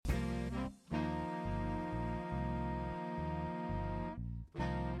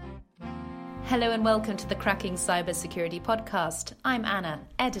Hello and welcome to the Cracking Cybersecurity podcast. I'm Anna,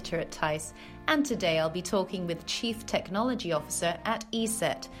 editor at TICE, and today I'll be talking with Chief Technology Officer at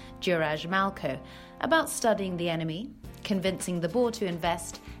ESET, Juraj Malcho, about studying the enemy, convincing the board to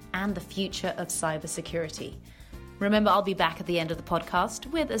invest, and the future of cybersecurity. Remember, I'll be back at the end of the podcast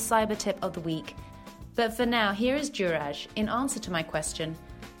with a cyber tip of the week. But for now, here is Juraj in answer to my question,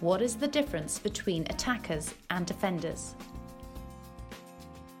 what is the difference between attackers and defenders?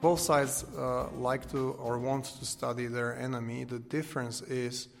 Both sides like to or want to study their enemy. The difference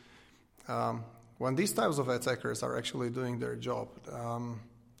is when these types of attackers are actually doing their job,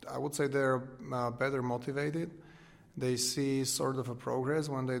 I would say they're better motivated. They see sort of a progress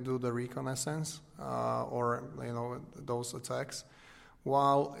when they do the reconnaissance or those attacks.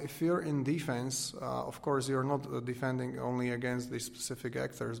 While if you're in defense, of course you're not defending only against these specific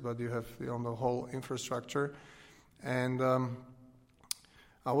actors, but you have the whole infrastructure. And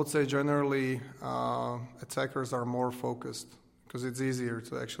I would say generally attackers are more focused because it's easier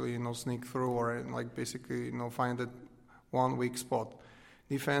to actually sneak through or basically find that one weak spot.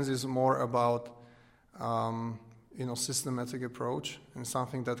 Defense is more about systematic approach and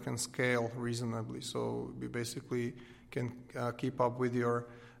something that can scale reasonably. So we basically can keep up with your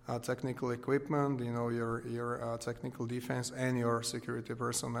technical equipment, your technical defense and your security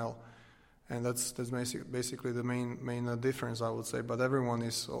personnel. And that's basically the main difference, I would say. But everyone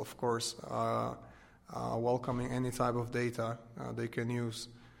is, of course, welcoming any type of data they can use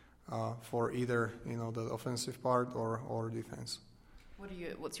for either the offensive part or defense.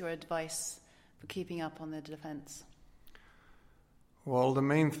 What's your advice for keeping up on the defense? Well, the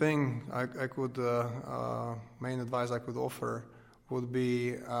main thing main advice I could offer would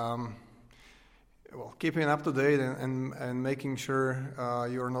be keeping up to date and making sure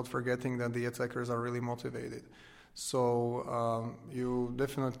you're not forgetting that the attackers are really motivated. So you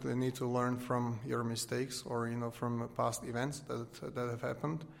definitely need to learn from your mistakes or from past events that have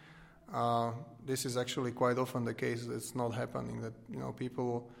happened. This is actually quite often the case. It's not happening that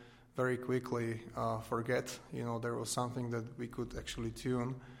people very quickly forget. There was something that we could actually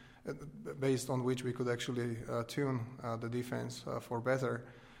tune, based on which we could actually tune the defense for better.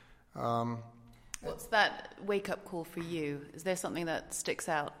 What's that wake-up call for you? Is there something that sticks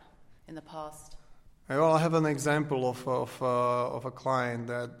out in the past? Well, I have an example of a client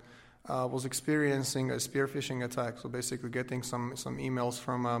that was experiencing a spear phishing attack. So basically, getting some emails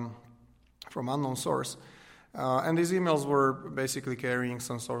from unknown source, and these emails were basically carrying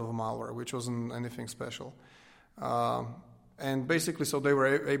some sort of malware, which wasn't anything special. And basically, so they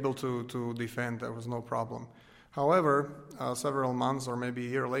were able to defend. There was no problem. However, several months or maybe a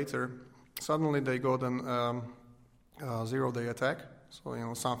year later, suddenly they got a zero-day attack,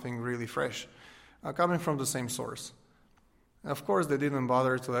 so something really fresh, coming from the same source. Of course, they didn't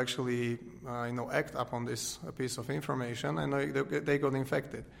bother to actually act upon this piece of information, and they got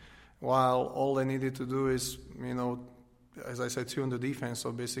infected. While all they needed to do is, as I said, tune the defense.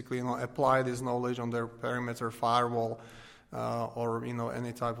 So basically, apply this knowledge on their perimeter firewall or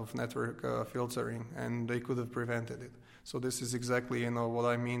any type of network filtering, and they could have prevented it. So this is exactly what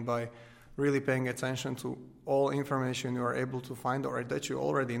I mean by really paying attention to all information you are able to find or that you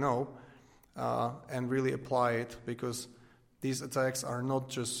already know, and really apply it, because these attacks are not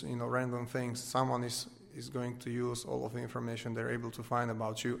just random things. Someone is going to use all of the information they're able to find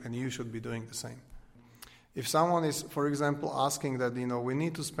about you, and you should be doing the same. If someone is, for example, asking that we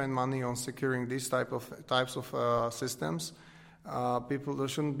need to spend money on securing these types of systems, people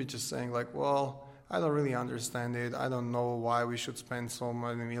shouldn't be just saying well, I don't really understand it. I don't know why we should spend so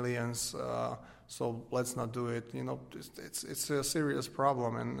many millions. So let's not do it. It's a serious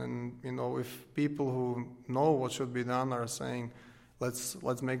problem, and if people who know what should be done are saying,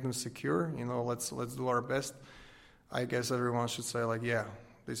 let's make them secure. Let's do our best. I guess everyone should say yeah,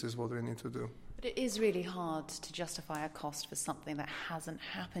 this is what we need to do. But it is really hard to justify a cost for something that hasn't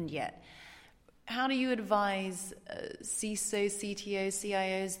happened yet. How do you advise CISOs, CTOs,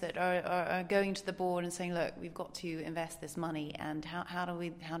 CIOs that are going to the board and saying, look, we've got to invest this money, and how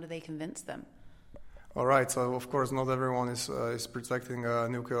do they convince them? All right. So of course, not everyone is protecting a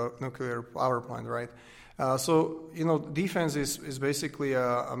nuclear power plant, right? So defense is basically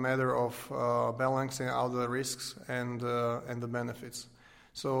a matter of balancing out the risks and the benefits.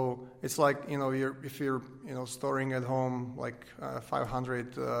 So it's like if you're storing at home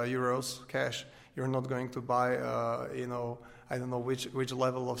 500 euros cash, you're not going to buy I don't know which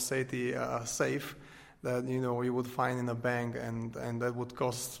level of safety safe that you would find in a bank, and that would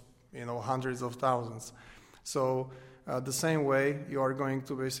cost hundreds of thousands. So the same way you are going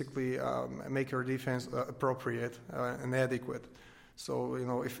to basically make your defense appropriate and adequate. So,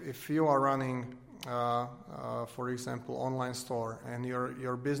 if you are running, for example, online store, and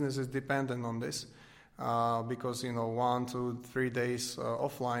your business is dependent on this, because 1 to 3 days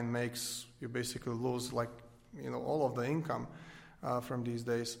offline makes you basically lose all of the income from these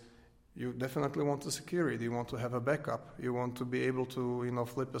days. You definitely want to secure it. You want to have a backup. You want to be able to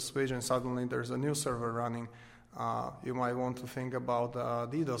flip a switch and suddenly there's a new server running. You might want to think about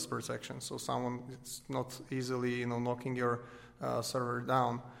DDoS protection, so someone is not easily knocking your server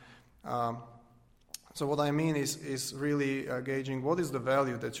down. So what I mean is really gauging what is the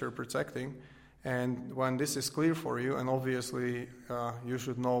value that you're protecting. And when this is clear for you, and obviously you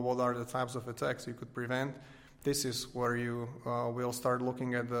should know what are the types of attacks you could prevent, this is where you will start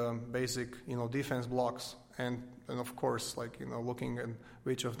looking at the basic defense blocks, and of course looking at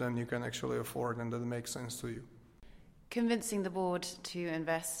which of them you can actually afford and that makes sense to you. Convincing the board to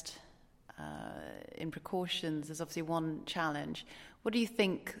invest in precautions is obviously one challenge. What do you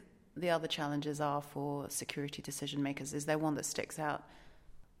think the other challenges are for security decision makers? Is there one that sticks out?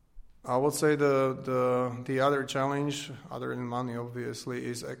 I would say the other challenge, other than money, obviously,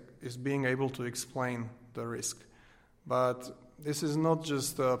 is being able to explain the risk. But this is not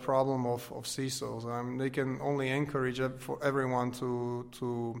just a problem of CISOs. They can only encourage for everyone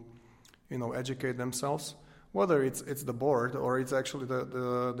to educate themselves, whether it's the board or it's actually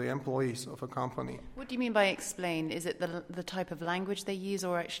the employees of a company. What do you mean by explain? Is it the type of language they use,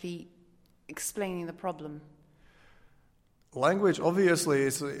 or actually explaining the problem? Language obviously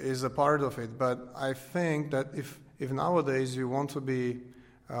is a part of it, but I think that if nowadays you want to be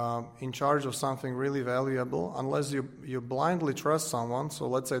in charge of something really valuable, unless you blindly trust someone, so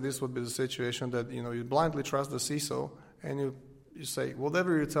let's say this would be the situation that you blindly trust the CISO and you say,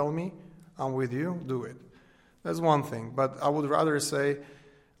 whatever you tell me, I'm with you, do it. That's one thing, but I would rather say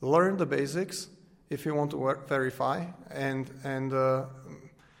learn the basics if you want to verify, and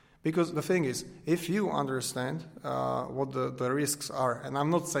because the thing is, if you understand what the risks are, and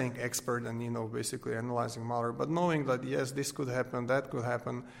I'm not saying expert and basically analyzing malware, but knowing that yes, this could happen, that could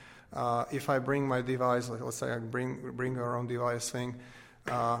happen. If I bring my device, let's say I bring our own device thing,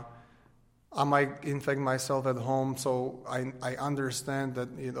 I might infect myself at home. So I understand that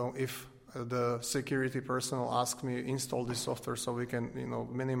if the security personnel asks me install this software so we can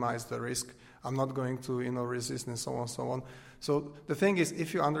minimize the risk, I'm not going to resist and so on and so on. So the thing is,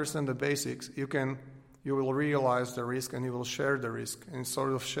 if you understand the basics, you will realize the risk and you will share the risk, and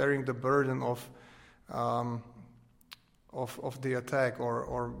sort of sharing the burden of the attack,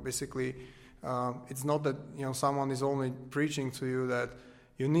 or basically it's not that someone is only preaching to you that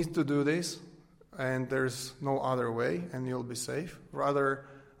you need to do this and there's no other way and you'll be safe. Rather,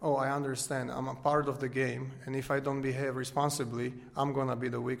 I understand, I'm a part of the game, and if I don't behave responsibly, I'm going to be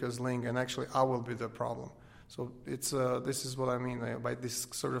the weakest link, and actually I will be the problem. So this is what I mean by this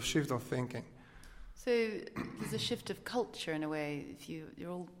sort of shift of thinking. So there's a shift of culture in a way. If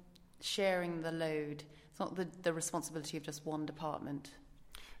you're all sharing the load, it's not the responsibility of just one department.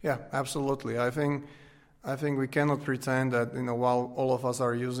 Yeah, absolutely. I think we cannot pretend that while all of us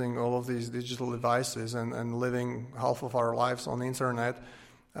are using all of these digital devices and living half of our lives on the internet,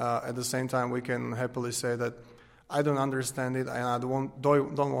 at the same time we can happily say that I don't understand it and I don't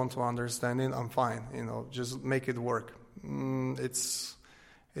want to understand it. I'm fine. Just make it work. It's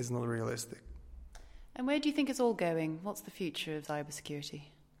not realistic. And where do you think it's all going? What's the future of cybersecurity?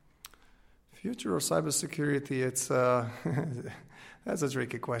 Future of cybersecurity, it's that's a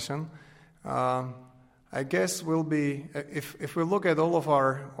tricky question. I guess will be if we look at all of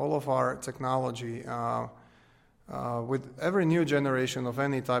our technology. With every new generation of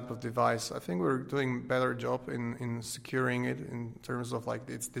any type of device, I think we're doing a better job in securing it in terms of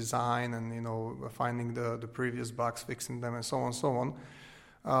its design and finding the previous bugs, fixing them, and so on and so on.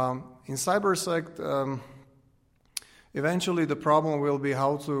 In cybersec, eventually the problem will be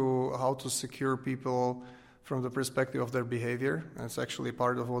how to secure people from the perspective of their behavior. And it's actually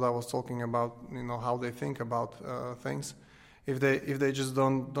part of what I was talking about. How they think about things. If they just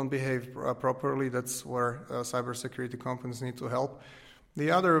don't behave properly, that's where cybersecurity companies need to help. The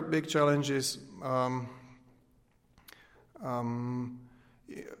other big challenge is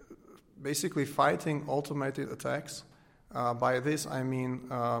basically fighting automated attacks. By this I mean,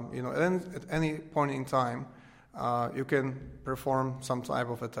 at any point in time, you can perform some type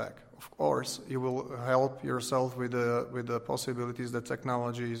of attack. Of course, you will help yourself with the possibilities that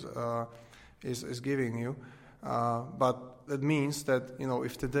technology is giving you, but that means that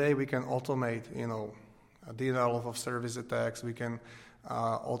if today we can automate a denial of service attacks, we can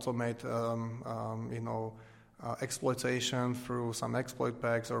automate exploitation through some exploit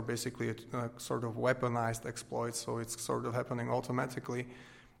packs, or basically sort of weaponized exploits, so it's sort of happening automatically.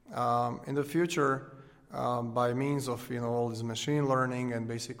 In the future, by means of all this machine learning and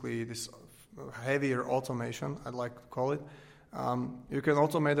basically this heavier automation, I'd like to call it, you can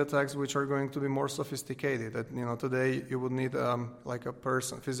automate attacks which are going to be more sophisticated. That today you would need like a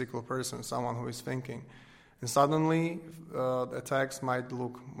person, physical person, someone who is thinking, and suddenly attacks might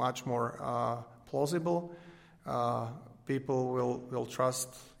look much more plausible. People will trust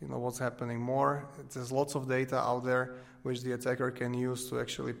what's happening more. There's lots of data out there which the attacker can use to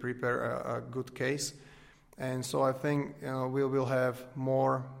actually prepare a good case, and so I think we will have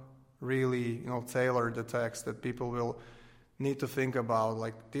more really tailored attacks that people will need to think about,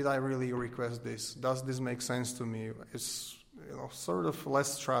 like, did I really request this? Does this make sense to me? It's sort of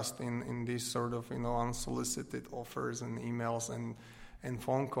less trust in these sort of unsolicited offers and emails and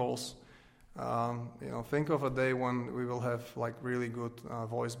phone calls. Think of a day when we will have like really good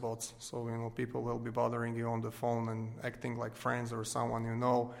voice bots, so people will be bothering you on the phone and acting like friends or someone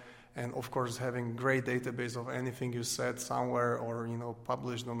and of course having great database of anything you said somewhere or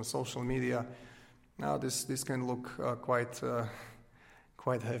published on the social media. Now this can look quite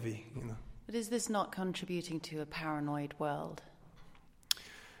heavy. But is this not contributing to a paranoid world?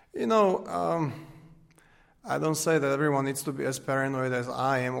 I don't say that everyone needs to be as paranoid as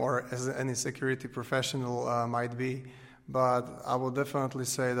I am or as any security professional might be, but I would definitely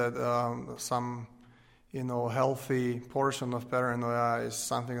say that some healthy portion of paranoia is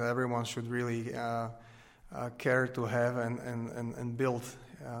something that everyone should really care to have and build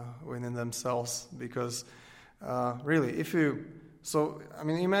within themselves, because really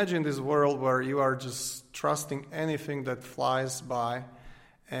imagine this world where you are just trusting anything that flies by,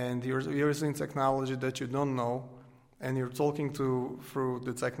 and you're using technology that you don't know, and you're talking through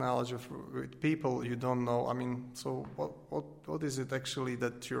the technology with people you don't know. So what is it actually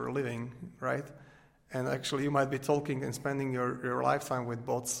that you're living, right? And actually you might be talking and spending your lifetime with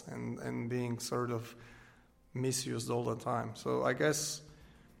bots and being sort of misused all the time. So I guess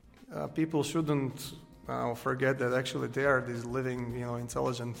people shouldn't forget that actually they are these living,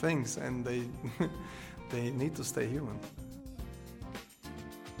 intelligent things, and they they need to stay human.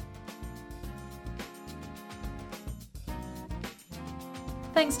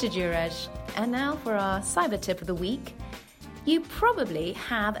 Thanks to Juraj. And now for our cyber tip of the week. You probably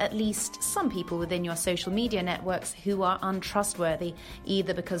have at least some people within your social media networks who are untrustworthy,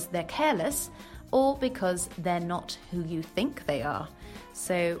 either because they're careless or because they're not who you think they are.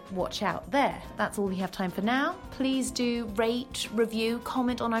 So watch out there. That's all we have time for now. Please do rate, review,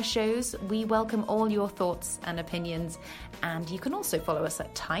 comment on our shows. We welcome all your thoughts and opinions. And you can also follow us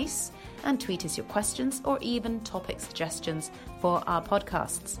at Tice and tweet us your questions or even topic suggestions for our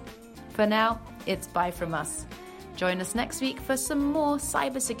podcasts. For now, it's bye from us. Join us next week for some more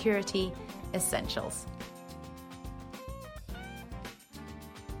cybersecurity essentials.